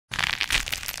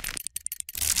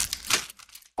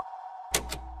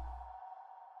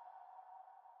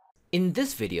In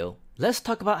this video, let's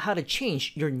talk about how to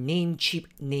change your Namecheap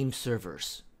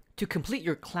Nameservers. To complete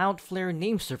your Cloudflare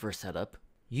nameserver setup,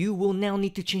 you will now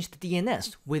need to change the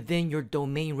DNS within your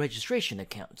domain registration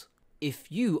account.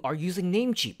 If you are using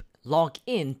Namecheap, log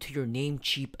in to your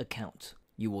Namecheap account.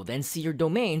 You will then see your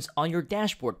domains on your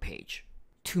dashboard page.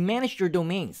 To manage your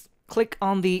domains, click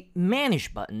on the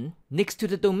Manage button next to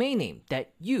the domain name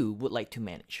that you would like to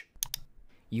manage.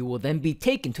 You will then be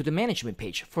taken to the management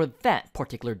page for that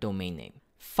particular domain name.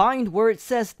 Find where it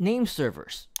says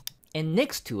Nameservers, and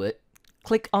next to it,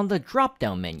 click on the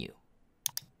drop-down menu.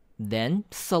 Then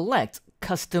select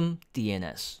Custom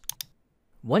DNS.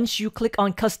 Once you click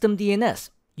on Custom DNS,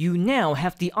 you now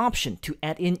have the option to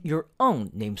add in your own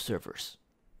nameservers.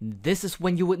 This is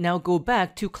when you would now go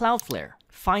back to Cloudflare,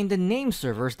 find the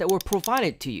nameservers that were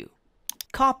provided to you,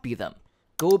 copy them,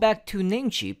 go back to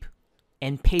Namecheap,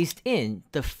 and paste in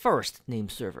the first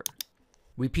nameserver.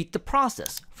 Repeat the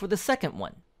process for the second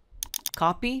one.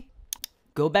 Copy,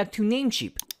 go back to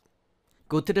Namecheap,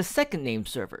 go to the second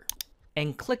nameserver,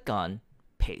 and click on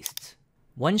Paste.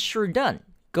 Once you're done,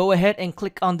 go ahead and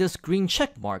click on this green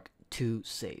check mark to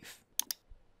save.